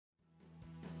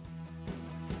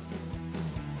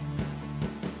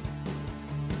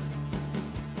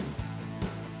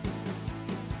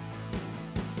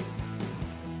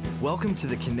Welcome to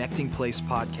the Connecting Place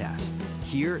podcast.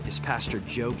 Here is Pastor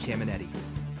Joe Caminetti. I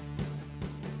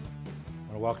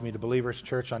want to welcome you to Believers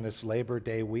Church on this Labor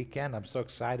Day weekend. I'm so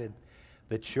excited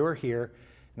that you're here.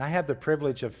 And I have the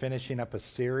privilege of finishing up a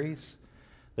series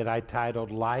that I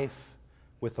titled Life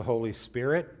with the Holy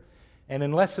Spirit. And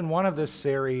in lesson one of this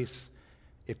series,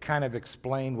 it kind of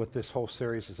explained what this whole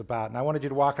series is about. And I wanted you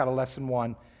to walk out of lesson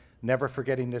one, never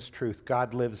forgetting this truth.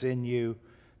 God lives in you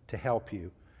to help you.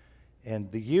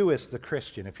 And the you is the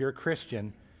Christian. If you're a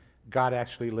Christian, God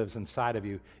actually lives inside of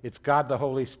you. It's God the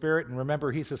Holy Spirit. And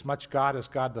remember, He's as much God as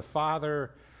God the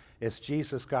Father, as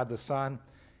Jesus, God the Son.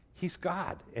 He's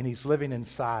God, and He's living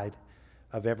inside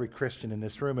of every Christian in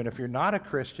this room. And if you're not a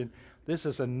Christian, this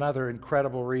is another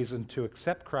incredible reason to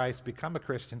accept Christ, become a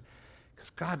Christian,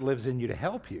 because God lives in you to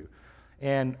help you.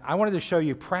 And I wanted to show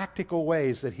you practical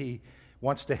ways that He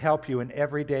wants to help you in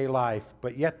everyday life,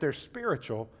 but yet they're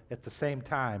spiritual at the same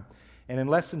time. And in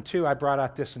lesson two, I brought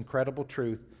out this incredible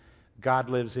truth. God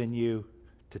lives in you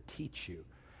to teach you.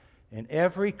 And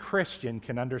every Christian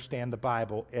can understand the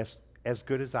Bible as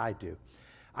good as I do.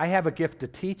 I have a gift to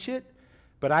teach it,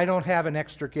 but I don't have an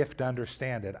extra gift to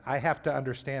understand it. I have to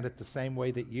understand it the same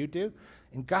way that you do.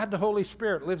 And God, the Holy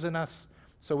Spirit, lives in us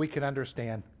so we can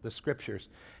understand the Scriptures.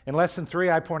 In lesson three,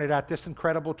 I pointed out this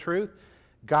incredible truth.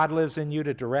 God lives in you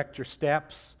to direct your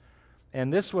steps.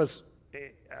 And this was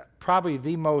probably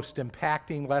the most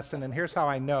impacting lesson. And here's how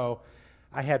I know.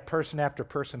 I had person after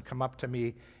person come up to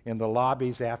me in the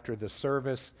lobbies after the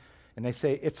service, and they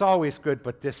say, "It's always good,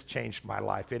 but this changed my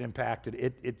life. It impacted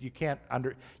it. You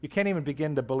can't even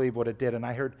begin to believe what it did." And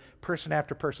I heard person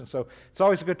after person. So it's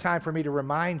always a good time for me to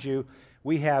remind you,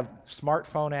 we have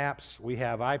smartphone apps, we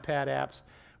have iPad apps,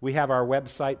 we have our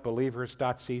website,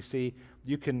 believers.cc.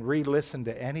 You can re-listen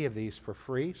to any of these for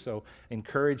free. So I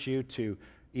encourage you to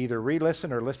either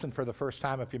re-listen or listen for the first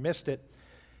time if you missed it.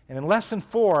 And in lesson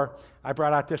four, I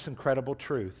brought out this incredible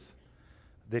truth,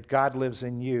 that God lives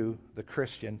in you, the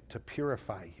Christian, to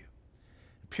purify you.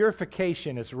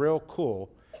 Purification is real cool.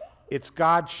 It's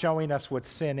God showing us what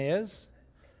sin is,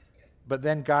 but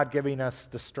then God giving us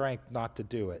the strength not to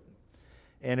do it.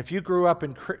 And if you grew up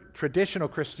in traditional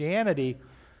Christianity,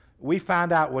 we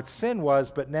found out what sin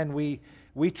was, but then we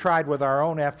tried with our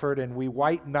own effort, and we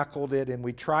white-knuckled it, and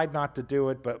we tried not to do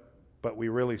it, but we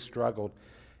really struggled.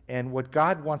 And what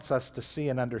God wants us to see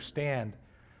and understand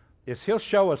is He'll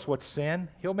show us what's sin.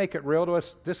 He'll make it real to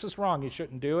us. This is wrong. You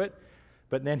shouldn't do it.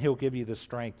 But then He'll give you the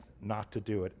strength not to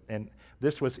do it. And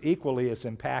this was equally as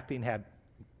impacting. Had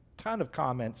a ton of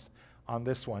comments on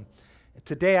this one.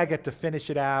 Today I get to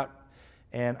finish it out,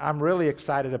 and I'm really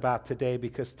excited about today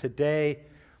because today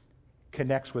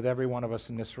connects with every one of us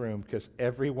in this room, because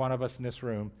every one of us in this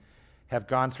room have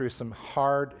gone through some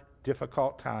hard,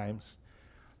 difficult times.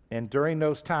 And during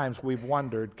those times, we've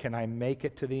wondered, can I make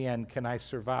it to the end? Can I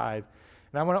survive?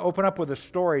 And I want to open up with a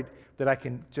story that I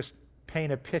can just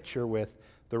paint a picture with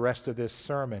the rest of this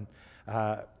sermon.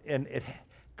 And it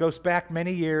goes back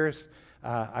many years.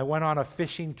 I went on a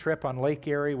fishing trip on Lake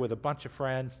Erie with a bunch of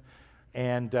friends.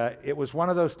 And it was one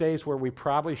of those days where we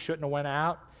probably shouldn't have went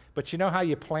out. But you know how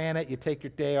you plan it? You take your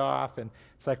day off, and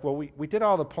it's like, well, we did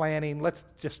all the planning. Let's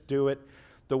just do it.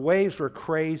 The waves were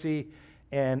crazy,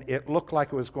 and it looked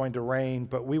like it was going to rain,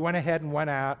 but we went ahead and went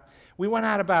out. We went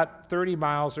out about 30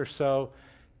 miles or so,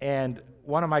 and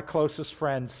one of my closest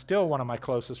friends, still one of my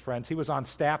closest friends, he was on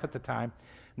staff at the time.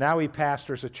 Now he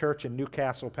pastors a church in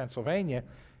Newcastle, Pennsylvania.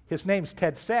 His name's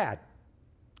Ted Sadd.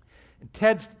 And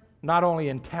Ted's not only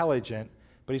intelligent,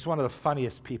 but he's one of the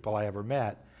funniest people I ever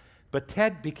met. But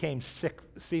Ted became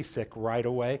seasick right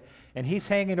away, and he's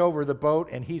hanging over the boat,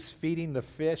 and he's feeding the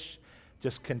fish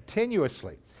just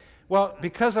continuously. Well,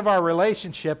 because of our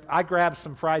relationship, I grabbed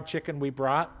some fried chicken we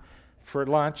brought for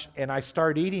lunch, and I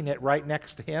started eating it right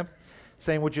next to him,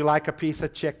 saying, "Would you like a piece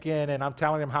of chicken?" And I'm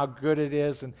telling him how good it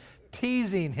is and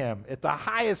teasing him at the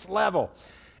highest level.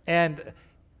 And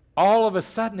all of a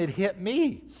sudden, it hit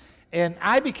me, and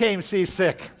I became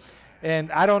seasick. And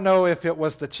I don't know if it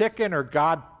was the chicken or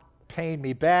God paying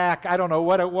me back. I don't know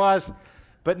what it was,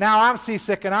 but now I'm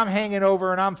seasick and I'm hanging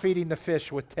over and I'm feeding the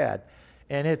fish with Ted,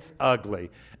 and it's ugly.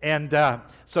 And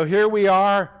so here we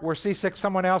are, we're seasick.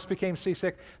 Someone else became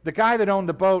seasick. The guy that owned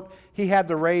the boat, he had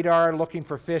the radar looking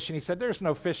for fish, and he said, "There's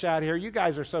no fish out here. You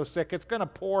guys are so sick. It's going to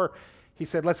pour." He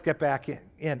said, "Let's get back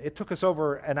in." It took us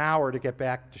over an hour to get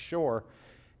back to shore,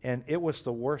 and it was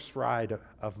the worst ride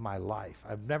of my life.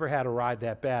 I've never had a ride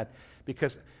that bad,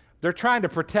 because they're trying to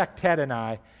protect Ted and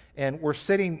I, and we're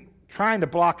sitting trying to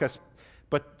block us,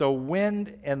 but the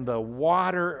wind and the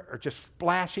water are just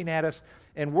splashing at us,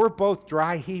 and we're both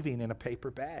dry heaving in a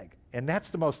paper bag. And that's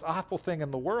the most awful thing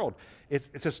in the world. It's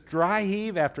just dry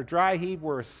heave after dry heave.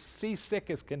 We're as seasick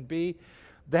as can be.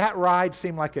 That ride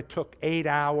seemed like it took 8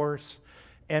 hours.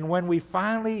 And when we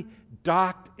finally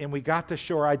docked and we got to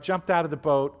shore, I jumped out of the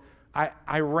boat.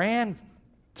 I ran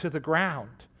to the ground.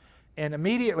 And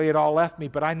immediately it all left me,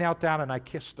 but I knelt down and I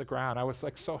kissed the ground. I was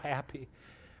like so happy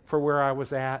for where I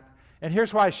was at. And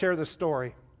here's why I share this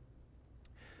story.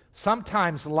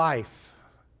 Sometimes life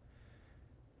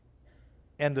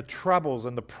and the troubles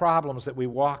and the problems that we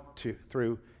walk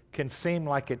through can seem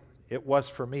like it was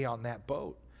for me on that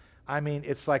boat. I mean,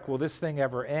 it's like, will this thing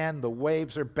ever end? The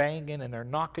waves are banging and they're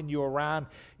knocking you around.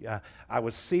 I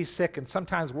was seasick, and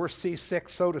sometimes we're seasick,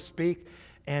 so to speak.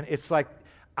 And it's like,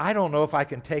 I don't know if I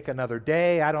can take another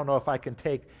day. I don't know if I can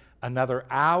take another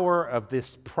hour of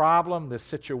this problem, this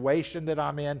situation that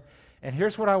I'm in. And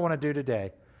here's what I want to do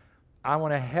today. I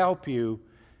want to help you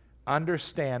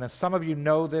understand, and some of you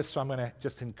know this, so I'm going to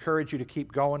just encourage you to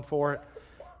keep going for it.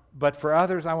 But for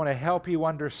others, I want to help you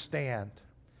understand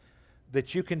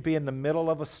that you can be in the middle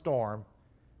of a storm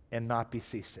and not be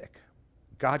seasick.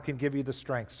 God can give you the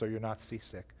strength so you're not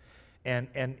seasick.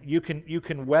 And you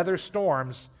can weather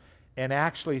storms and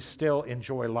actually still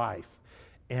enjoy life.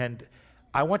 And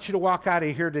I want you to walk out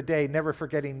of here today never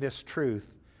forgetting this truth.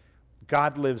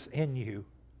 God lives in you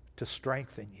to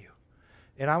strengthen you.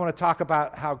 And I want to talk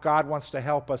about how God wants to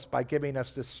help us by giving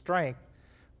us this strength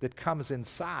that comes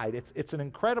inside. It's an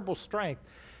incredible strength.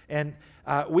 And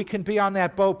we can be on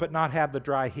that boat but not have the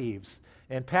dry heaves.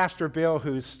 And Pastor Bill,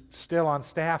 who's still on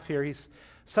staff here, he's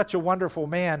such a wonderful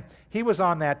man. He was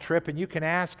on that trip, and you can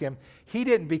ask him. He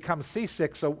didn't become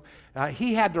seasick, so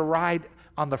he had to ride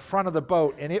on the front of the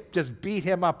boat, and it just beat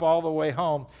him up all the way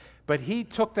home. But he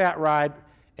took that ride,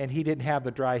 and he didn't have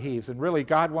the dry heaves. And really,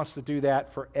 God wants to do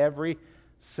that for every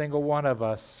single one of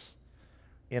us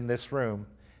in this room.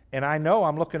 And I know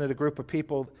I'm looking at a group of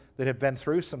people that have been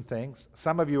through some things.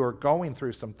 Some of you are going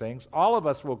through some things. All of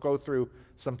us will go through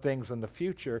some things in the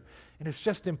future. And it's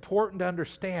just important to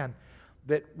understand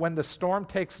that when the storm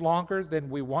takes longer than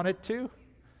we want it to,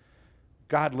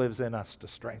 God lives in us to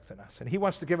strengthen us. And He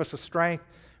wants to give us a strength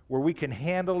where we can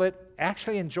handle it,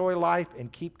 actually enjoy life,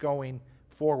 and keep going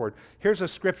forward. Here's a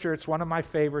scripture. It's one of my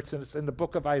favorites, and it's in the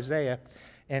book of Isaiah.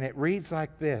 And it reads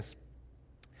like this.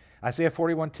 Isaiah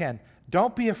 41:10.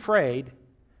 Don't be afraid,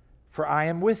 for I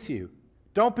am with you.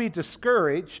 Don't be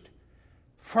discouraged,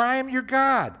 for I am your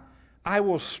God. I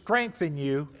will strengthen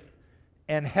you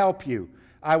and help you.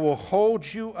 I will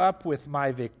hold you up with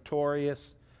my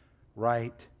victorious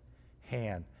right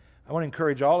hand. I want to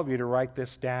encourage all of you to write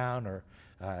this down or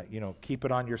keep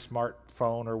it on your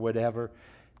smartphone or whatever.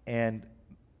 And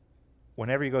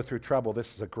whenever you go through trouble,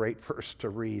 this is a great verse to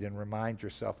read and remind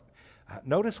yourself.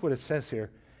 Notice what it says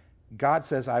here. God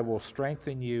says, I will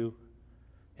strengthen you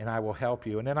and I will help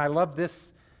you. And then I love this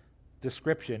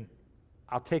description.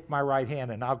 I'll take my right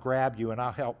hand and I'll grab you and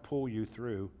I'll help pull you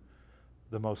through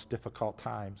the most difficult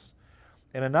times.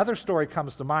 And another story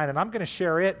comes to mind, and I'm going to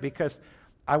share it because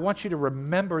I want you to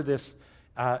remember this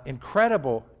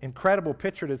incredible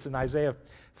picture that's in Isaiah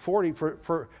 40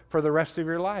 for the rest of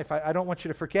your life. I don't want you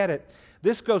to forget it.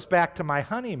 This goes back to my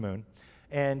honeymoon.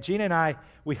 And Gina and I,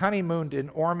 we honeymooned in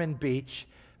Ormond Beach.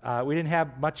 We didn't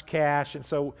have much cash, and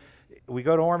so we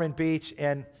go to Ormond Beach,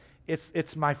 and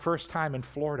it's my first time in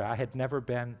Florida. I had never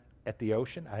been at the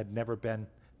ocean. I had never been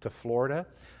to Florida.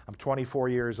 I'm 24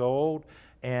 years old,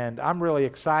 and I'm really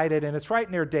excited, and it's right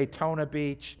near Daytona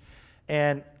Beach.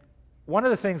 And one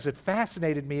of the things that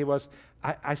fascinated me was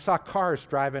I saw cars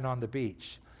driving on the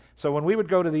beach. So when we would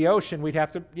go to the ocean, we'd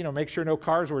have to, make sure no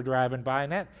cars were driving by,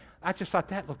 and I just thought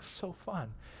that looked so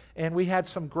fun. And we had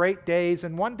some great days,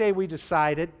 and one day we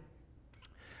decided,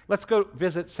 let's go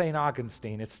visit St.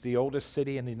 Augustine. It's the oldest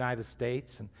city in the United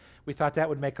States, and we thought that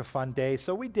would make a fun day.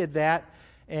 So we did that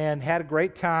and had a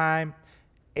great time,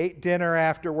 ate dinner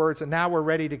afterwards, and now we're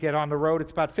ready to get on the road.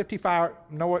 It's about 55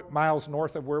 miles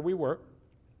north of where we were.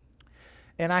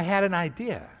 And I had an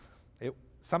idea.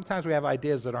 Sometimes we have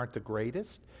ideas that aren't the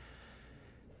greatest.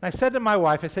 And I said to my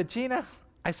wife, I said, Gina,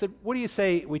 what do you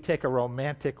say we take a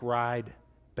romantic ride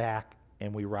back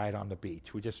and we ride on the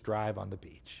beach? We just drive on the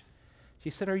beach. She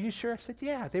said, are you sure? I said,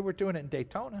 yeah, they were doing it in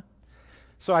Daytona.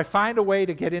 So I find a way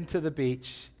to get into the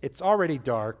beach. It's already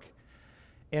dark.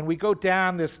 And we go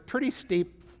down this pretty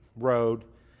steep road.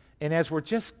 And as we're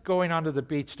just going onto the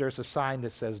beach, there's a sign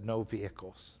that says no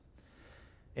vehicles.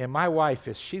 And my wife,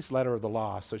 she's letter of the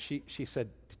law. So she said,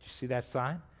 did you see that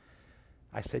sign?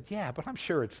 I said, yeah, but I'm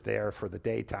sure it's there for the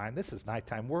daytime. This is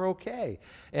nighttime. We're okay.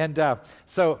 And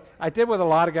so I did what a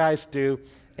lot of guys do.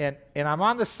 And I'm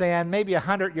on the sand, maybe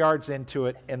 100 yards into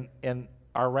it, and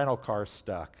our rental car's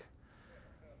stuck.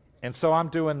 And so I'm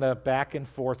doing the back and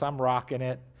forth. I'm rocking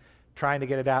it, trying to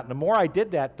get it out. And the more I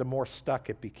did that, the more stuck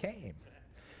it became.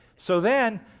 So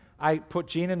then I put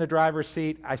Gene in the driver's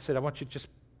seat. I said, I want you to just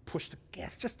push the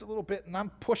gas just a little bit. And I'm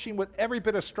pushing with every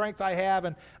bit of strength I have.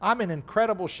 And I'm in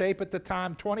incredible shape at the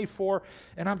time, 24.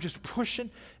 And I'm just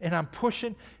pushing, and I'm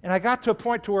pushing. And I got to a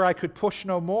point to where I could push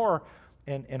no more.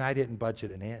 And I didn't budge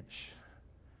it an inch.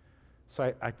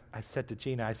 So I said to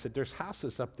Gina, I said, there's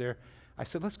houses up there. I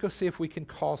said, let's go see if we can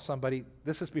call somebody.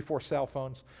 This is before cell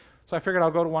phones. So I figured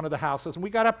I'll go to one of the houses. And we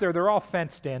got up there. They're all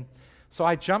fenced in. So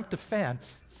I jumped the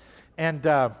fence. And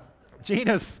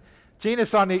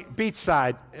Gina's on the beach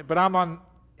side, but I'm on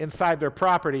inside their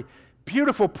property.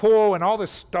 Beautiful pool and all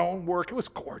this stonework. It was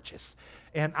gorgeous.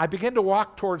 And I begin to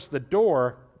walk towards the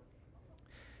door,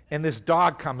 and this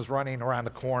dog comes running around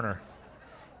the corner.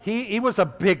 He was a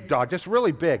big dog, just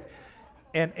really big.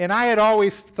 And I had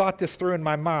always thought this through in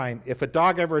my mind. If a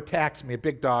dog ever attacks me, a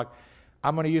big dog,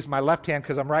 I'm going to use my left hand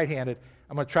because I'm right-handed.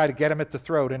 I'm going to try to get him at the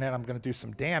throat, and then I'm going to do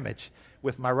some damage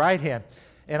with my right hand.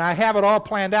 And I have it all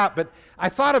planned out, but I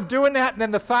thought of doing that, and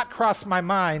then the thought crossed my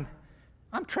mind,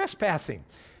 I'm trespassing.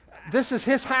 This is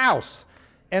his house.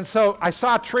 And so I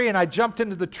saw a tree, and I jumped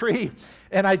into the tree,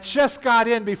 and I just got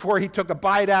in before he took a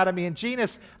bite out of me. And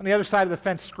Gina's on the other side of the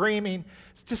fence screaming,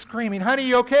 just screaming, honey,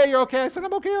 you okay? You're okay? I said,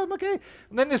 I'm okay, I'm okay.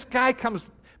 And then this guy comes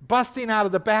busting out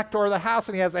of the back door of the house,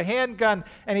 and he has a handgun,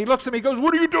 and he looks at me, he goes,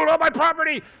 what are you doing on my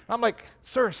property? I'm like,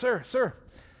 sir.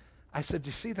 I said, do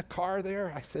you see the car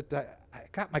there? I said, I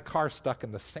got my car stuck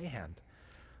in the sand.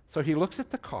 So he looks at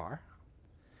the car.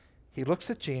 He looks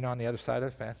at Gina on the other side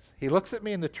of the fence. He looks at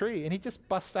me in the tree, and he just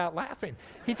busts out laughing.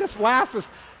 He just laughs.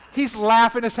 He's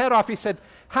laughing his head off. He said,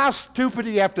 how stupid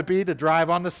do you have to be to drive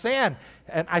on the sand?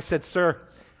 And I said, sir,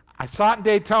 I saw it in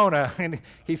Daytona. And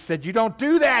he said, you don't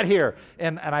do that here.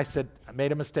 And I said, I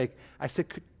made a mistake. I said,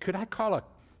 could I call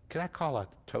a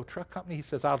tow truck company? He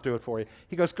says, I'll do it for you.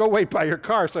 He goes, go wait by your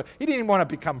car. So he didn't even want to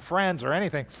become friends or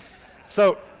anything.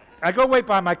 So I go wait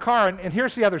by my car, and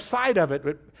here's the other side of it.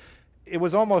 But it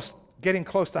was almost getting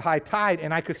close to high tide,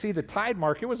 and I could see the tide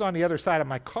mark. It was on the other side of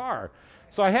my car.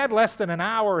 So I had less than an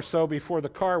hour or so before the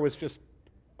car was just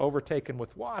overtaken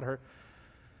with water.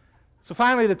 So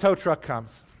finally the tow truck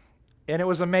comes, and it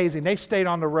was amazing. They stayed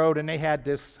on the road, and they had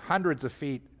this hundreds of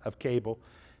feet of cable.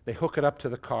 They hook it up to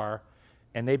the car,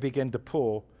 and they begin to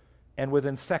pull, and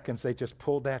within seconds they just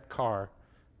pulled that car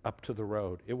up to the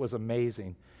road. It was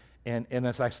amazing. And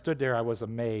as I stood there, I was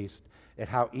amazed at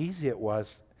how easy it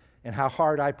was and how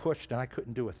hard I pushed, and I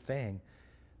couldn't do a thing,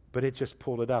 but it just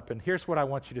pulled it up. And here's what I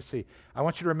want you to see. I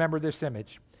want you to remember this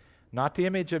image, not the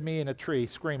image of me in a tree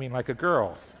screaming like a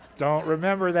girl. Don't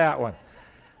remember that one.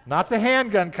 Not the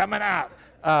handgun coming out.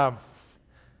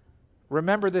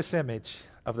 Remember this image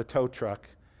of the tow truck,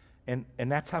 and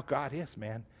that's how God is,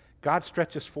 man. God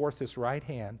stretches forth his right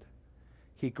hand.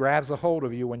 He grabs a hold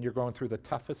of you when you're going through the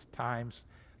toughest times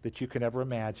that you can ever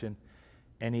imagine,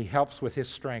 and he helps with his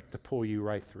strength to pull you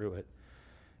right through it.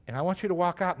 And I want you to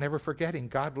walk out never forgetting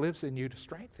God lives in you to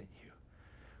strengthen you.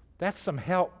 That's some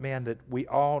help, man, that we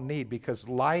all need, because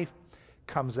life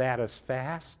comes at us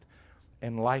fast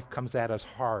and life comes at us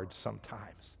hard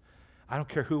sometimes. I don't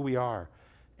care who we are,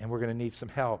 and we're going to need some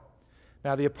help.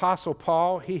 Now, the Apostle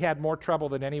Paul, he had more trouble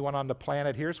than anyone on the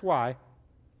planet. Here's why.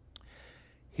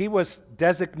 He was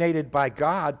designated by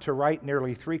God to write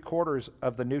nearly 3/4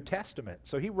 of the New Testament.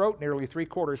 So he wrote nearly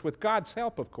 3/4 with God's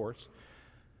help, of course.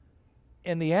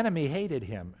 And the enemy hated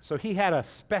him. So he had a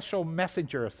special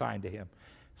messenger assigned to him.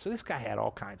 So this guy had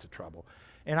all kinds of trouble.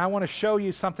 And I want to show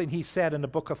you something he said in the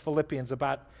book of Philippians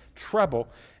about trouble.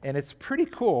 And it's pretty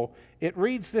cool. It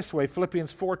reads this way,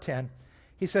 Philippians 4:10.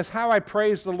 He says, how I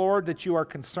praise the Lord that you are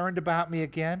concerned about me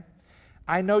again.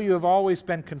 I know you have always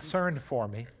been concerned for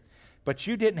me, but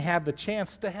you didn't have the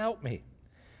chance to help me.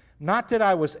 Not that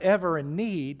I was ever in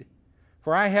need,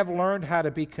 for I have learned how to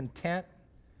be content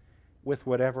with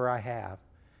whatever I have.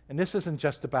 And this isn't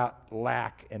just about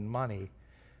lack and money,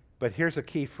 but here's a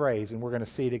key phrase, and we're going to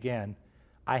see it again.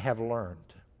 I have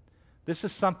learned. This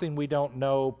is something we don't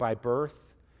know by birth.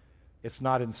 It's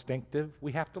not instinctive.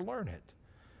 We have to learn it.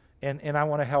 And I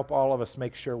want to help all of us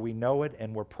make sure we know it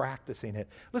and we're practicing it.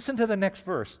 Listen to the next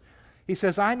verse. He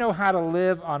says, I know how to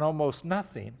live on almost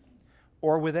nothing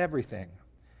or with everything.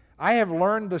 I have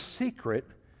learned the secret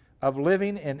of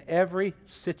living in every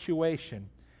situation,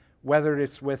 whether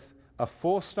it's with a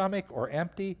full stomach or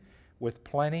empty, with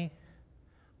plenty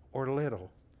or little.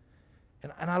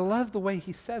 And I love the way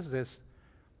he says this.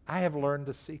 I have learned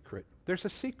the secret. There's a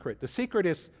secret. The secret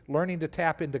is learning to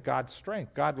tap into God's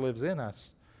strength. God lives in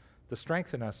us. to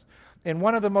strengthen us. And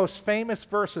one of the most famous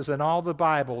verses in all the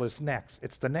Bible is next.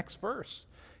 It's the next verse.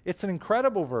 It's an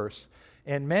incredible verse.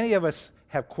 And many of us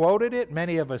have quoted it.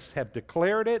 Many of us have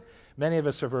declared it. Many of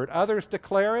us have heard others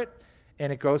declare it.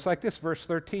 And it goes like this, verse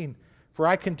 13. For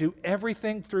I can do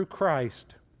everything through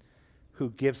Christ who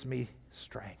gives me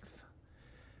strength.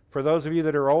 For those of you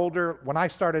that are older, when I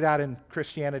started out in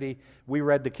Christianity, we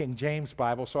read the King James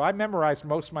Bible. So I memorized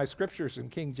most of my scriptures in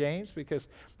King James because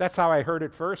that's how I heard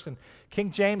it first. And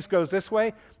King James goes this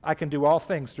way, I can do all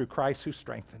things through Christ who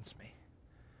strengthens me.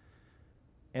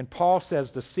 And Paul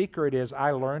says the secret is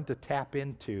I learned to tap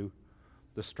into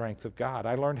the strength of God.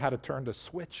 I learned how to turn the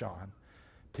switch on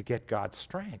to get God's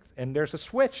strength. And there's a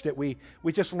switch that we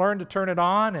just learn to turn it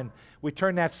on, and we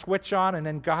turn that switch on, and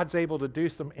then God's able to do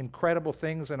some incredible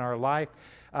things in our life.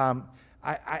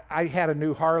 I had a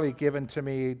new Harley given to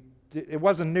me. It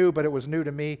wasn't new, but it was new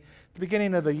to me. At the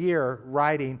beginning of the year,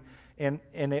 riding, and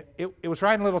it was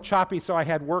riding a little choppy, so I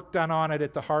had work done on it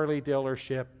at the Harley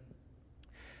dealership.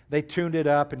 They tuned it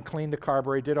up and cleaned the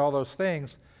carburetor, did all those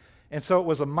things. And so it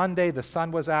was a Monday, the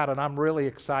sun was out, and I'm really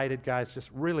excited, guys, just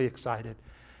really excited.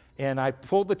 And I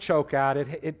pulled the choke out.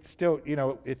 It still,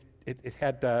 it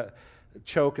had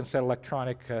choke instead of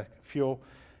electronic fuel.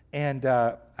 And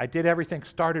I did everything,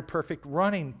 started perfect,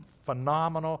 running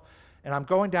phenomenal. And I'm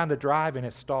going down the drive, and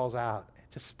it stalls out.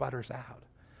 It just sputters out.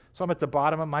 So I'm at the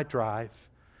bottom of my drive,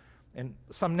 and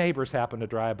some neighbors happen to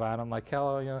drive by, and I'm like,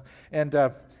 hello, And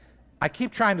I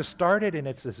keep trying to start it, and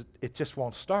it just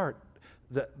won't start.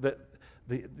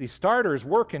 The starter is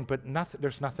working, but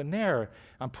there's nothing there.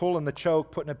 I'm pulling the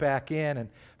choke, putting it back in, and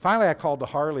finally I called the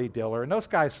Harley dealer, and those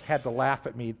guys had to laugh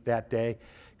at me that day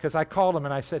because I called them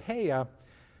and I said, hey,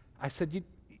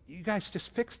 you guys just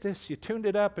fixed this, you tuned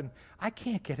it up, and I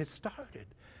can't get it started.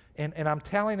 And I'm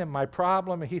telling him my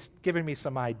problem, and he's giving me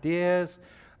some ideas,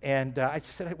 and I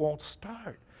just said it won't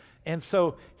start. And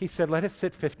so he said, let it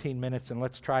sit 15 minutes and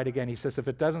let's try it again. He says, if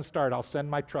it doesn't start, I'll send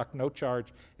my truck, no charge,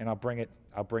 and I'll bring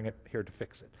it here to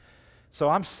fix it. So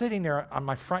I'm sitting there on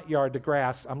my front yard, the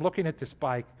grass. I'm looking at this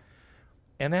bike,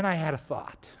 and then I had a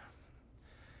thought.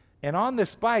 And on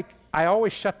this bike, I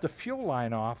always shut the fuel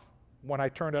line off when I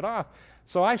turned it off.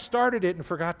 So I started it and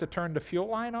forgot to turn the fuel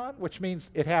line on, which means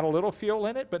it had a little fuel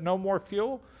in it, but no more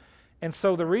fuel. And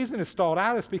so the reason it stalled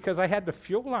out is because I had the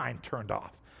fuel line turned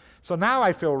off. So now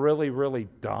I feel really, really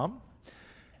dumb.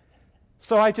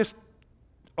 So I just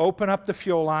open up the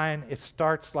fuel line. It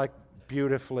starts like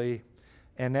beautifully.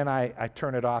 And then I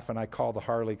turn it off and I call the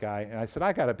Harley guy. And I said,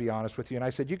 I got to be honest with you. And I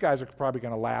said, you guys are probably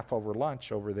going to laugh over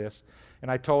lunch over this.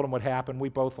 And I told him what happened. We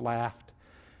both laughed.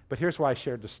 But here's why I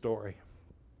shared the story.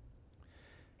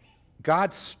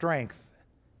 God's strength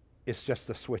is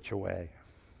just a switch away.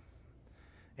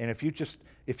 And if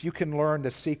you can learn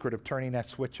the secret of turning that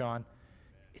switch on,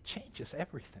 it changes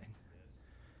everything.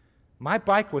 My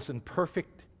bike was in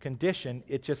perfect condition.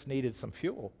 It just needed some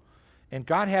fuel. And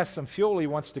God has some fuel He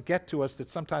wants to get to us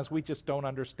that sometimes we just don't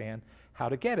understand how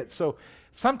to get it. So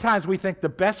sometimes we think the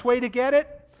best way to get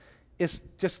it is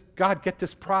just, God, get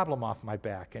this problem off my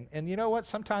back. And you know what?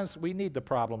 Sometimes we need the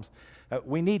problems.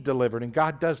 We need delivered, and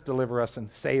God does deliver us and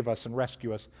save us and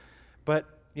rescue us. But,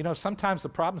 sometimes the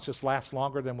problems just last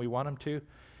longer than we want them to,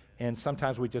 and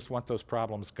sometimes we just want those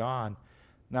problems gone.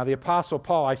 Now, the Apostle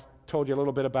Paul, I told you a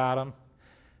little bit about him,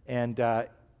 and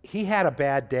he had a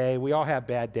bad day. We all have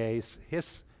bad days.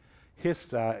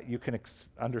 You can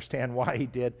understand why he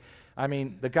did. I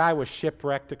mean, the guy was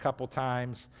shipwrecked a couple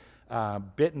times,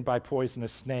 bitten by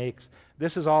poisonous snakes.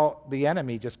 This is all the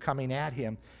enemy just coming at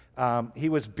him. He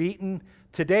was beaten.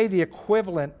 Today, the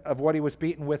equivalent of what he was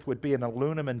beaten with would be an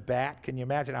aluminum bat. Can you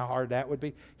imagine how hard that would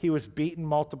be? He was beaten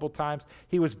multiple times.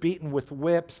 He was beaten with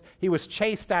whips. He was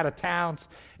chased out of towns.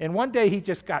 And one day, he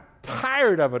just got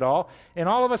tired of it all. And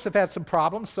all of us have had some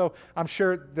problems, so I'm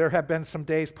sure there have been some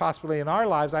days possibly in our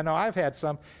lives. I know I've had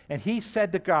some. And he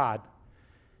said to God,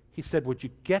 he said, would you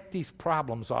get these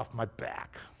problems off my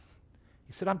back?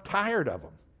 He said, I'm tired of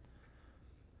them.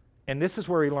 And this is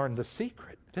where he learned the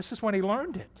secret. This is when he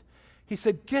learned it. He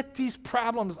said, get these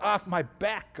problems off my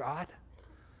back, God.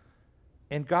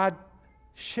 And God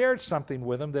shared something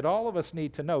with him that all of us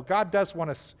need to know. God does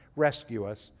want to rescue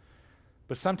us.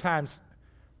 But sometimes,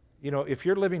 if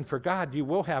you're living for God, you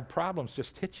will have problems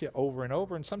just hit you over and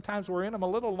over. And sometimes we're in them a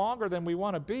little longer than we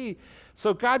want to be.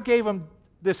 So God gave him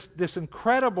this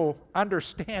incredible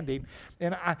understanding.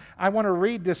 And I want to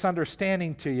read this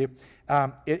understanding to you.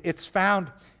 It's found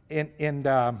in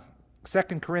 2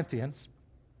 Corinthians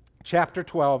chapter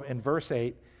 12 and verse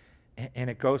 8, and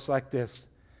it goes like this.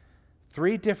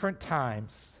 3 different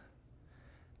times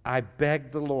I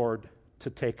begged the Lord to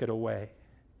take it away.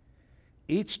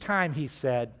 Each time he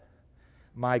said,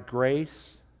 my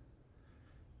grace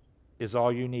is all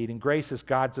you need. And grace is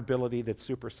God's ability that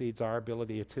supersedes our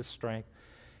ability. It's his strength.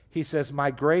 He says,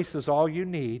 my grace is all you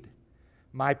need.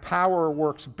 My power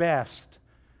works best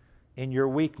in your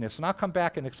weakness. And I'll come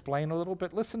back and explain a little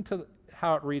bit. Listen to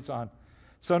how it reads on.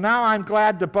 So now I'm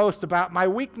glad to boast about my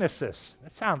weaknesses.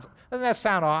 Doesn't that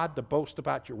sound odd, to boast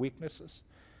about your weaknesses?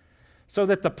 So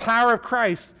that the power of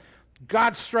Christ,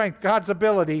 God's strength, God's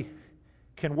ability,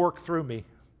 can work through me.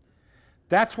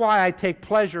 That's why I take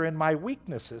pleasure in my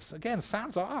weaknesses. Again, it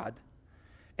sounds odd.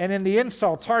 And in the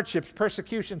insults, hardships,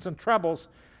 persecutions, and troubles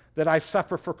that I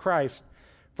suffer for Christ.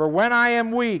 For when I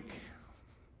am weak,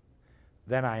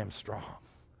 then I am strong.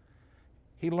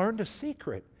 He learned a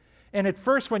secret. And at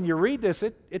first when you read this,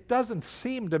 it doesn't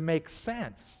seem to make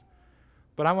sense.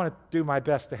 But I want to do my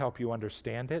best to help you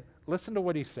understand it. Listen to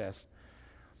what he says.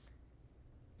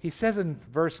 He says in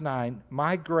verse 9,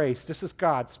 my grace, this is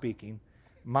God speaking,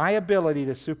 my ability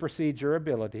to supersede your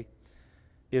ability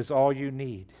is all you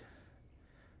need.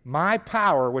 My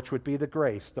power, which would be the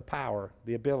grace, the power,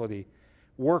 the ability,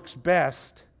 works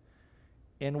best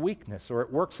in weakness, or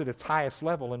it works at its highest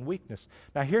level in weakness.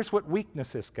 Now here's what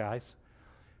weakness is, guys.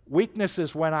 Weakness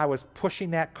is when I was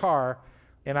pushing that car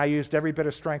and I used every bit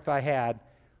of strength I had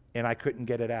and I couldn't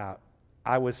get it out.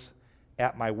 I was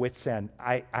at my wit's end.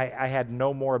 I had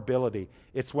no more ability.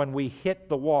 It's when we hit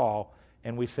the wall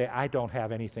and we say, I don't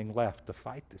have anything left to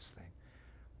fight this thing.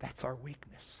 That's our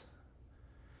weakness.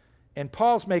 And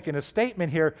Paul's making a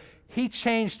statement here. He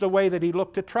changed the way that he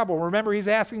looked at trouble. Remember, he's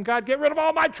asking God, get rid of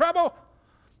all my trouble.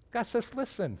 God says,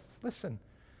 listen.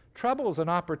 Trouble is an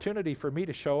opportunity for me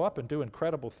to show up and do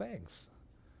incredible things.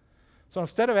 So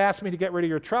instead of asking me to get rid of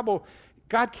your trouble,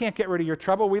 God can't get rid of your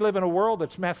trouble. We live in a world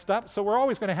that's messed up, so we're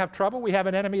always going to have trouble. We have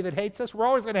an enemy that hates us. We're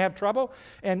always going to have trouble.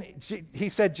 And he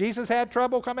said Jesus had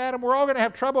trouble come at him. We're all going to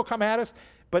have trouble come at us,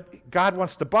 but God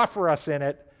wants to buffer us in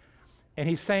it. And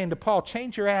he's saying to Paul,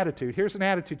 change your attitude. Here's an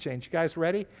attitude change. You guys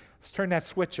ready? Let's turn that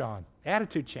switch on.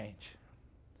 Attitude change.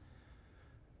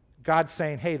 God's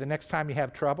saying, hey, the next time you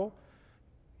have trouble,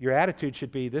 your attitude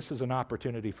should be, this is an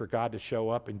opportunity for God to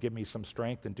show up and give me some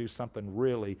strength and do something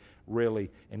really, really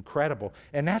incredible.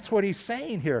 And that's what he's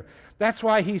saying here. That's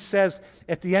why he says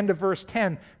at the end of verse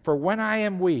 10, for when I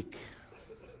am weak,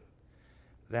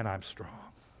 then I'm strong.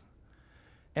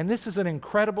 And this is an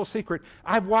incredible secret.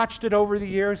 I've watched it over the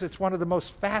years. It's one of the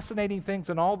most fascinating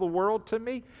things in all the world to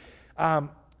me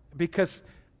because,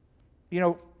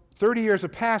 30 years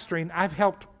of pastoring, I've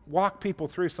helped walk people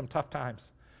through some tough times.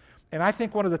 And I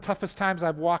think one of the toughest times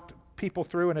I've walked people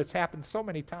through, and it's happened so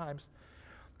many times,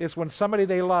 is when somebody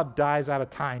they love dies out of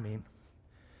timing.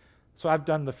 So I've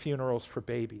done the funerals for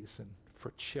babies and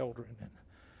for children. And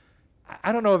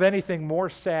I don't know of anything more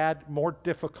sad, more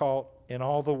difficult in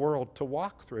all the world to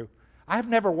walk through. I've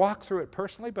never walked through it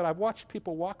personally, but I've watched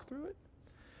people walk through it.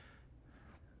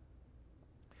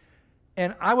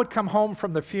 And I would come home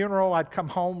from the funeral, I'd come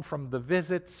home from the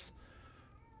visits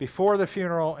before the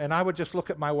funeral, and I would just look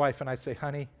at my wife and I'd say,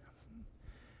 honey,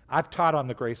 I've taught on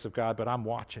the grace of God, but I'm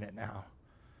watching it now.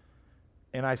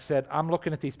 And I said, I'm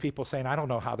looking at these people saying, I don't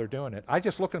know how they're doing it. I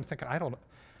just look at them thinking, I don't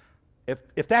know.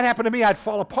 If that happened to me, I'd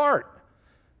fall apart.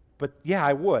 But yeah,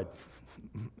 I would.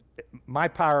 My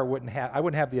power I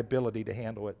wouldn't have the ability to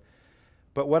handle it.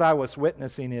 But what I was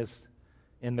witnessing is,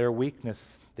 in their weakness,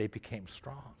 they became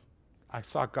strong. I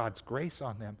saw God's grace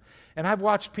on them. And I've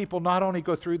watched people not only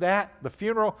go through that, the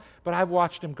funeral, but I've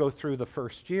watched them go through the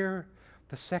first year,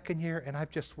 the second year, and I've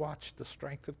just watched the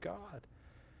strength of God.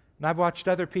 And I've watched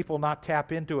other people not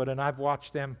tap into it, and I've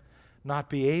watched them not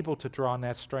be able to draw on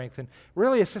that strength. And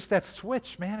really, it's just that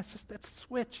switch, man. It's just that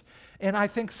switch. And I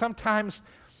think sometimes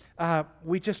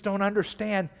we just don't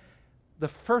understand. The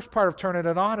first part of turning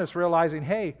it on is realizing,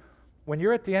 hey, when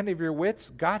you're at the end of your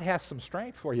wits, God has some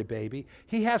strength for you, baby.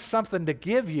 He has something to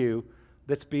give you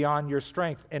that's beyond your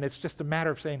strength. And it's just a matter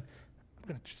of saying, I'm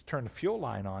going to just turn the fuel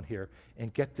line on here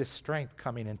and get this strength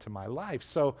coming into my life.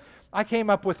 So I came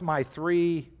up with my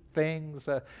 3 things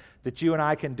that you and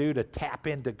I can do to tap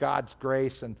into God's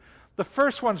grace. And the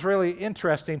first one's really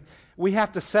interesting. We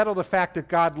have to settle the fact that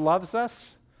God loves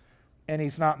us and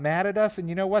he's not mad at us. And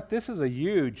you know what? This is a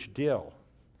huge deal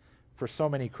for so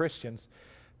many Christians.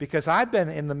 Because I've been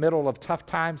in the middle of tough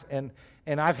times and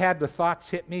I've had the thoughts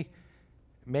hit me,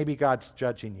 maybe God's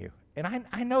judging you. And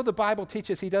I know the Bible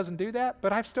teaches he doesn't do that,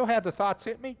 but I've still had the thoughts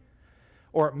hit me.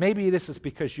 Or maybe this is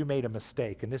because you made a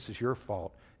mistake and this is your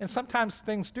fault. And sometimes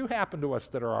things do happen to us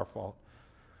that are our fault.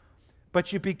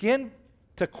 But you begin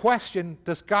to question,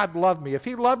 does God love me? If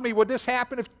he loved me, would this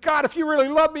happen? If you really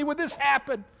love me, would this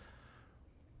happen?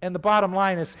 And the bottom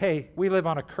line is, hey, we live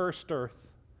on a cursed earth.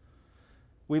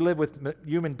 We live with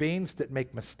human beings that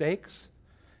make mistakes.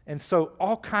 And so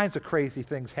all kinds of crazy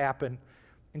things happen.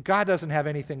 And God doesn't have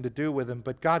anything to do with them,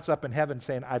 but God's up in heaven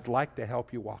saying, I'd like to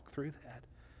help you walk through that.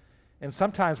 And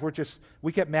sometimes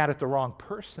we get mad at the wrong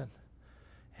person.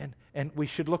 And we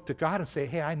should look to God and say,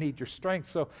 hey, I need your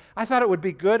strength. So I thought it would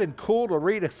be good and cool to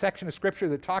read a section of Scripture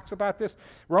that talks about this.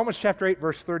 Romans chapter 8,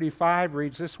 verse 35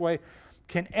 reads this way.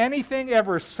 Can anything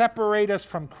ever separate us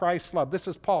from Christ's love? This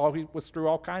is Paul. He was through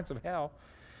all kinds of hell.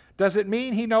 Does it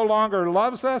mean he no longer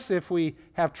loves us if we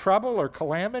have trouble or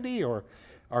calamity or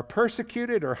are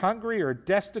persecuted or hungry or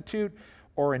destitute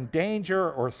or in danger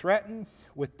or threatened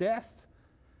with death?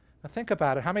 Now think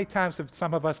about it. How many times have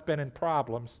some of us been in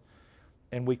problems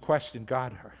and we question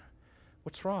God,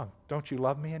 what's wrong? Don't you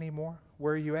love me anymore?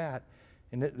 Where are you at?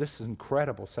 And this is an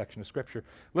incredible section of Scripture.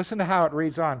 Listen to how it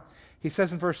reads on. He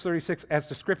says in verse 36, as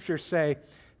the Scriptures say,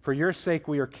 for your sake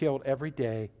we are killed every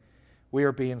day. We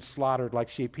are being slaughtered like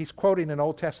sheep. He's quoting an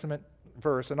Old Testament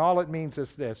verse, and all it means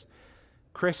is this.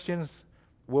 Christians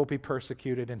will be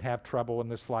persecuted and have trouble in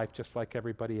this life just like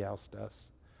everybody else does.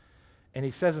 And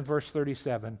he says in verse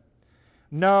 37,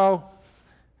 No,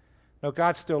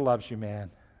 God still loves you, man.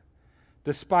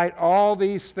 Despite all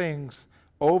these things,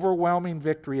 overwhelming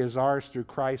victory is ours through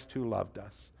Christ who loved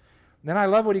us. And then I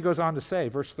love what he goes on to say,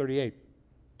 verse 38.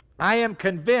 I am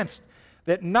convinced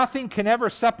that nothing can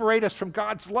ever separate us from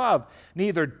God's love.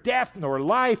 Neither death nor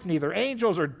life, neither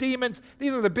angels or demons.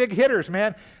 These are the big hitters,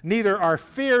 man. Neither our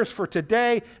fears for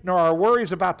today nor our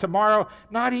worries about tomorrow.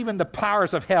 Not even the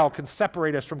powers of hell can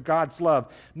separate us from God's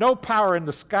love. No power in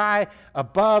the sky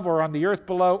above or on the earth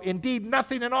below. Indeed,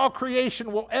 nothing in all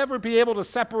creation will ever be able to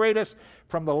separate us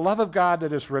from the love of God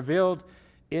that is revealed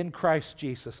in Christ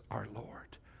Jesus our Lord.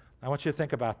 I want you to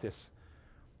think about this.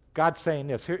 God's saying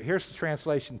this. Here's the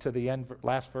translation to the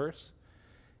last verse.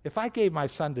 If I gave my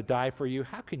son to die for you,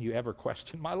 how can you ever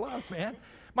question my love, man?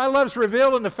 My love's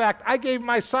revealed in the fact I gave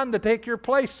my son to take your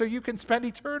place so you can spend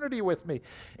eternity with me.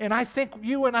 And I think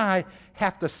you and I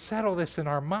have to settle this in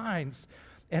our minds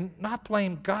and not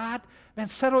blame God. Man,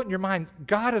 settle it in your mind.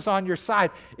 God is on your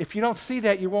side. If you don't see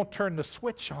that, you won't turn the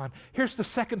switch on. Here's the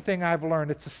second thing I've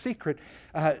learned. It's a secret.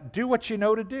 Do what you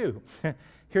know to do.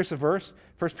 Here's the verse,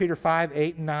 1 Peter 5,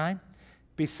 8 and 9.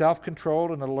 Be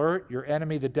self-controlled and alert. Your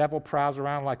enemy, the devil, prowls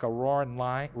around like a roaring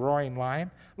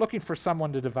lion, looking for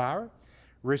someone to devour.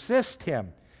 Resist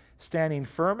him, standing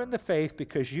firm in the faith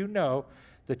because you know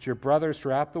that your brothers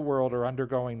throughout the world are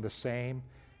undergoing the same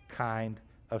kind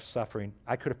of suffering.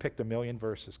 I could have picked a million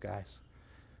verses, guys.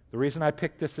 The reason I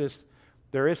picked this is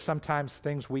there is sometimes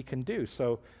things we can do.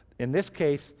 So in this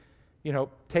case,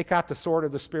 take out the sword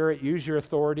of the Spirit, use your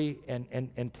authority,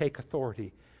 and take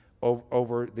authority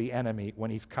over the enemy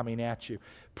when he's coming at you.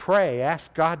 Pray,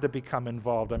 ask God to become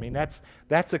involved. I mean,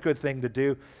 that's a good thing to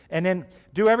do. And then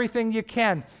do everything you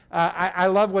can. I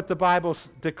love what the Bible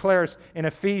declares in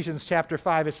Ephesians chapter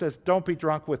 5. It says, don't be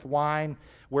drunk with wine,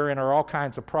 wherein are all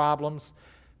kinds of problems.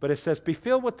 But it says, be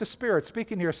filled with the Spirit,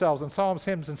 speaking to yourselves in psalms,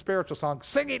 hymns, and spiritual songs,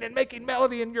 singing and making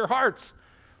melody in your hearts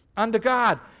unto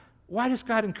God. Why does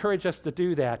God encourage us to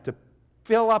do that, to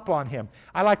fill up on Him?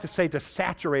 I like to say to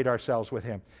saturate ourselves with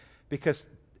Him, because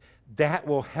that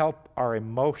will help our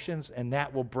emotions and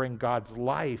that will bring God's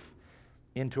life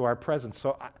into our presence.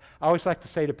 So I always like to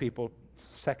say to people,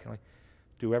 secondly,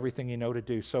 do everything you know to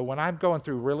do. So when I'm going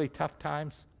through really tough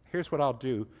times, here's what I'll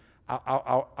do.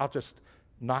 I'll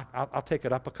take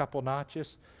it up a couple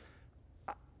notches.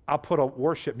 I'll put a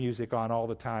worship music on all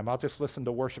the time. I'll just listen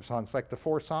to worship songs like the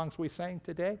 4 songs we sang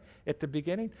today at the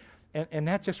beginning. And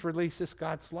that just releases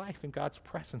God's life and God's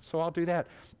presence. So I'll do that.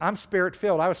 I'm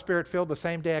Spirit-filled. I was Spirit-filled the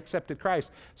same day I accepted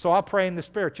Christ. So I'll pray in the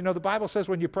Spirit. The Bible says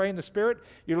when you pray in the Spirit,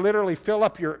 you literally fill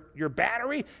up your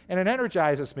battery and it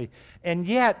energizes me. And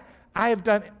yet, I have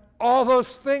done all those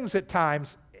things at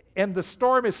times, and the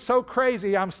storm is so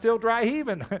crazy, I'm still dry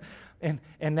heaving.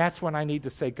 and that's when I need to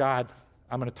say, God,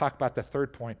 I'm going to talk about the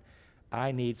third point.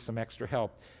 I need some extra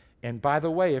help. And by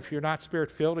the way, if you're not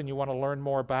Spirit-filled and you want to learn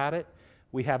more about it,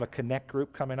 we have a Connect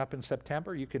group coming up in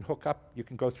September. You can hook up, you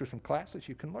can go through some classes,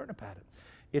 you can learn about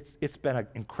it. It's been an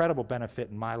incredible benefit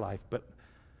in my life, but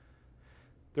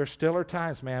there still are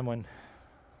times, man, when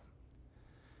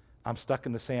I'm stuck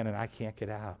in the sand and I can't get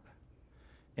out.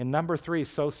 And number 3 is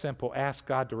so simple. Ask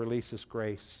God to release His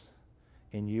grace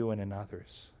in you and in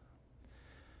others.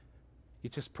 You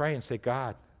just pray and say,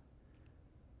 God,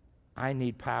 I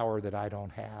need power that I don't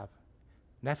have.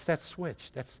 And that's that switch.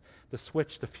 That's the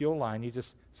switch, the fuel line. You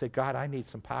just say, God, I need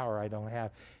some power I don't have.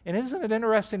 And isn't it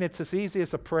interesting? It's as easy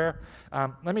as a prayer.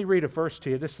 Let me read a verse to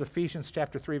you. This is Ephesians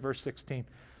chapter 3, verse 16.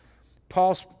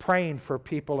 Paul's praying for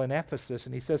people in Ephesus,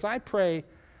 and he says, I pray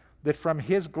that from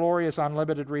his glorious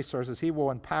unlimited resources, he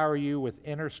will empower you with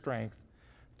inner strength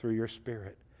through your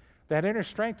Spirit. That inner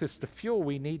strength is the fuel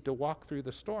we need to walk through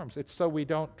the storms. It's so we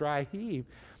don't dry heave.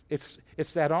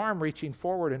 It's that arm reaching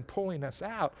forward and pulling us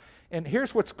out. And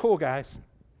here's what's cool, guys.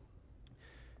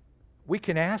 We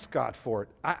can ask God for it.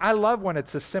 I love when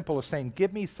it's as simple as saying,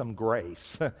 give me some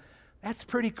grace. That's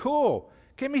pretty cool.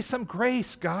 Give me some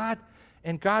grace, God.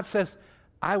 And God says,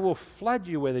 I will flood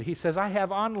you with it. He says, I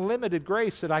have unlimited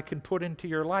grace that I can put into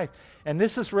your life. And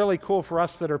this is really cool for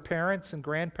us that are parents and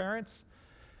grandparents.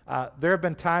 There have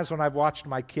been times when I've watched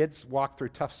my kids walk through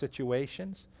tough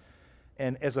situations.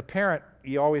 And as a parent,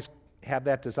 you always have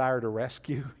that desire to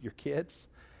rescue your kids.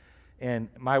 And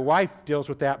my wife deals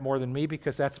with that more than me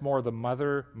because that's more of the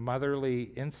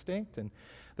motherly instinct. And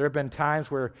there have been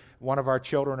times where one of our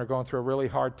children are going through a really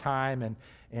hard time,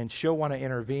 and she'll want to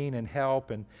intervene and help.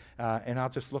 And I'll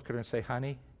just look at her and say,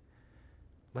 honey,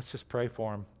 let's just pray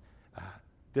for them.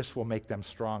 This will make them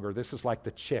stronger. This is like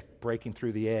the chick breaking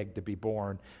through the egg to be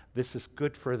born. This is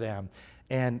good for them.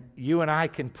 And you and I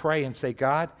can pray and say,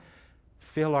 God,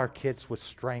 fill our kids with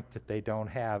strength that they don't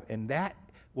have. And that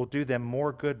will do them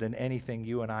more good than anything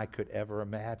you and I could ever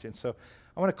imagine. So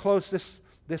I want to close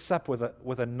this up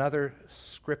with another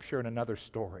scripture and another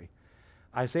story.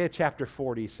 Isaiah chapter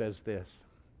 40 says this.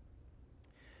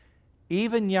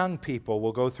 Even young people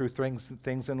will go through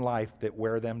things in life that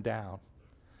wear them down.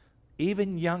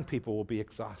 Even young people will be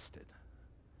exhausted.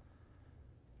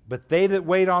 But they that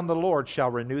wait on the Lord shall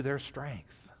renew their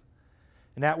strength.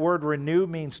 And that word renew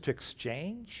means to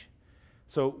exchange.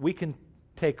 So we can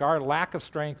take our lack of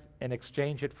strength and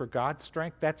exchange it for God's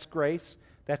strength. That's grace.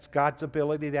 That's God's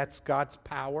ability. That's God's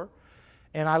power.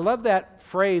 And I love that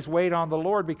phrase, wait on the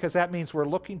Lord, because that means we're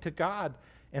looking to God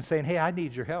and saying, hey, I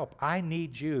need your help. I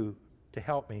need you to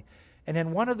help me. And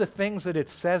then one of the things that it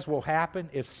says will happen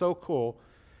is so cool.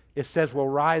 It says we'll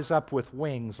rise up with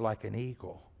wings like an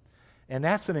eagle. And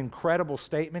that's an incredible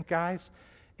statement, guys.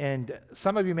 And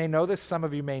some of you may know this, some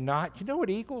of you may not. You know what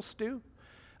eagles do?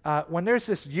 When there's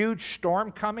this huge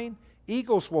storm coming,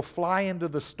 eagles will fly into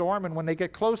the storm, and when they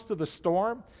get close to the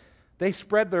storm, they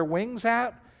spread their wings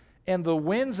out, and the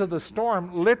winds of the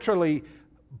storm literally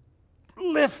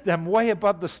lift them way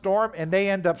above the storm, and they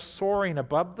end up soaring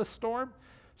above the storm.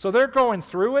 So they're going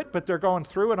through it, but they're going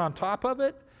through it on top of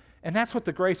it. And that's what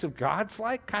the grace of God's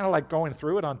like, kind of like going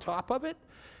through it on top of it.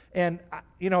 And,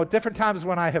 different times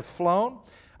when I have flown,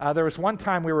 there was one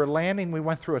time we were landing, we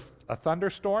went through a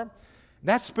thunderstorm. And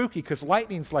that's spooky because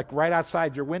lightning's like right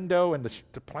outside your window and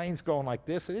the plane's going like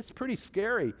this, and it's pretty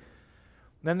scary. And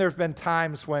then there's been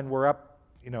times when we're up,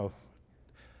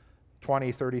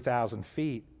 20, 30,000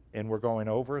 feet, and we're going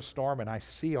over a storm, and I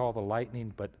see all the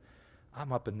lightning, but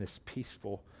I'm up in this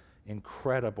peaceful,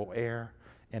 incredible air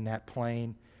in that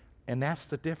plane. And that's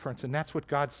the difference, and that's what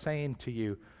God's saying to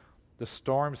you. The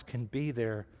storms can be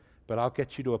there, but I'll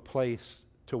get you to a place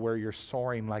to where you're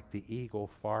soaring like the eagle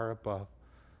far above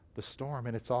the storm,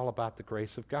 and it's all about the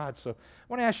grace of God. So I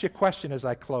want to ask you a question as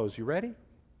I close. You ready?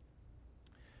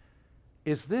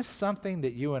 Is this something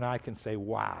that you and I can say,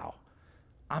 wow,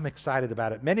 I'm excited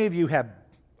about it? Many of you have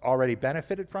already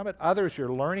benefited from it. Others,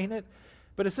 you're learning it.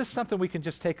 But is this something we can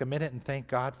just take a minute and thank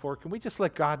God for? Can we just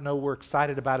let God know we're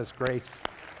excited about His grace?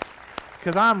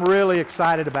 Because I'm really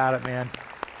excited about it, man.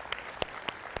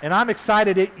 And I'm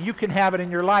excited you can have it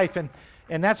in your life. And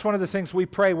that's one of the things we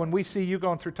pray when we see you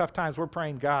going through tough times. We're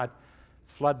praying, God,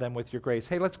 flood them with your grace.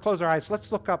 Hey, let's close our eyes.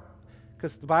 Let's look up,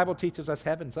 because the Bible teaches us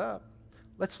heaven's up.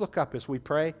 Let's look up as we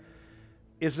pray.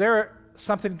 Is there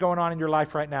something going on in your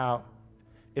life right now?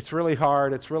 It's really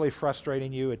hard. It's really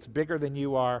frustrating you. It's bigger than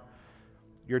you are.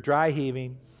 You're dry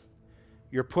heaving.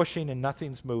 You're pushing and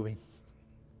nothing's moving.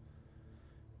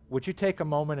 Would you take a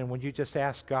moment and would you just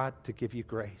ask God to give you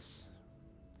grace?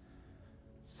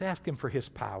 Just ask Him for His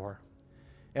power.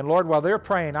 And Lord, while they're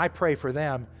praying, I pray for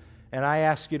them, and I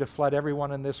ask you to flood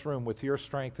everyone in this room with your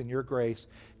strength and your grace.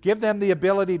 Give them the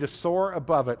ability to soar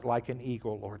above it like an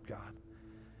eagle, Lord God.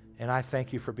 And I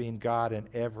thank you for being God in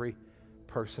every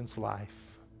person's life.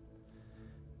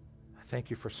 I thank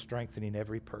you for strengthening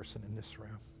every person in this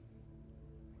room.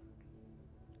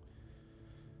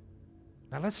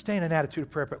 Now let's stay in an attitude of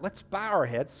prayer, but let's bow our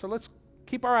heads. So let's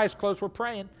keep our eyes closed. We're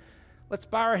praying. Let's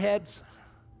bow our heads.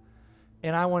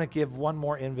 And I want to give one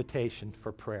more invitation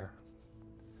for prayer.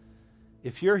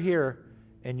 If you're here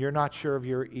and you're not sure of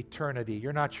your eternity,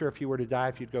 you're not sure if you were to die,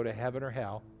 if you'd go to heaven or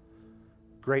hell,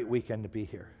 great weekend to be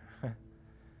here.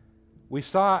 We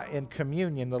saw in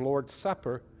communion, the Lord's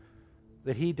Supper,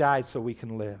 that He died so we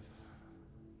can live.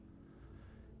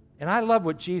 And I love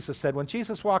what Jesus said. When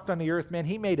Jesus walked on the earth, man,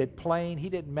 he made it plain. He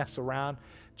didn't mess around.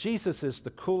 Jesus is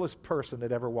the coolest person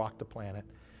that ever walked the planet.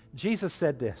 Jesus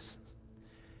said this.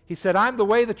 He said, I'm the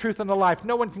way, the truth, and the life.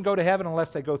 No one can go to heaven unless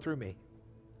they go through me.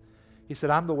 He said,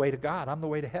 I'm the way to God. I'm the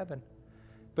way to heaven.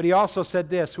 But he also said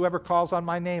this, whoever calls on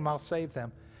my name, I'll save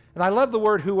them. And I love the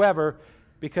word whoever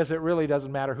because it really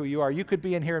doesn't matter who you are. You could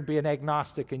be in here and be an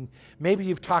agnostic, and maybe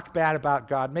you've talked bad about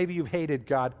God. Maybe you've hated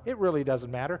God. It really doesn't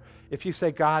matter. If you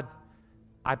say, God,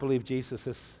 I believe Jesus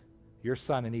is your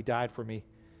son and he died for me,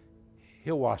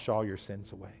 he'll wash all your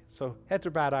sins away. So heads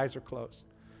are bowed, eyes are closed.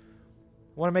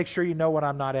 I want to make sure you know what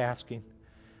I'm not asking.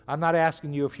 I'm not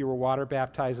asking you if you were water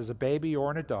baptized as a baby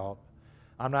or an adult.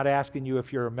 I'm not asking you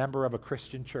if you're a member of a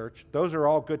Christian church. Those are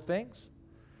all good things.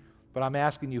 But I'm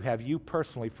asking you, have you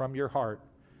personally, from your heart,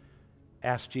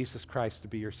 asked Jesus Christ to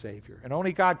be your Savior? And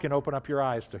only God can open up your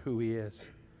eyes to who he is.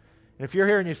 And if you're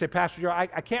here and you say, Pastor Joe, I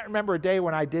can't remember a day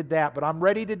when I did that, but I'm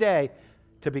ready today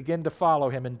to begin to follow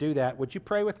him and do that. Would you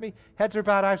pray with me? Heads are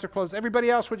bowed, eyes are closed. Everybody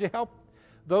else, would you help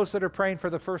those that are praying for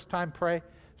the first time pray?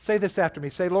 Say this after me.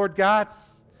 Say, Lord God,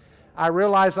 I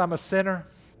realize I'm a sinner.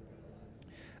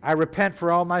 I repent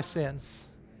for all my sins.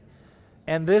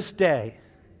 And this day,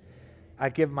 I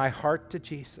give my heart to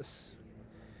Jesus.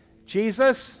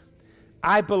 Jesus,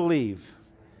 I believe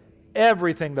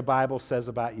everything the Bible says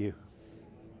about you.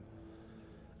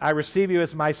 I receive you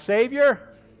as my Savior.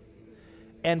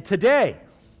 And today,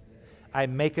 I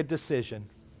make a decision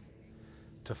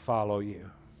to follow you.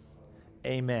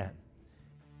 Amen.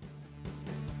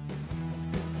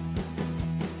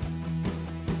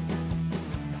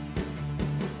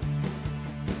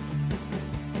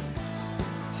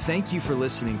 Thank you for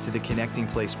listening to the Connecting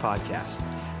Place podcast.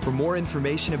 For more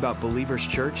information about Believers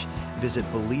Church, visit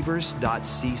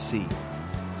believers.cc.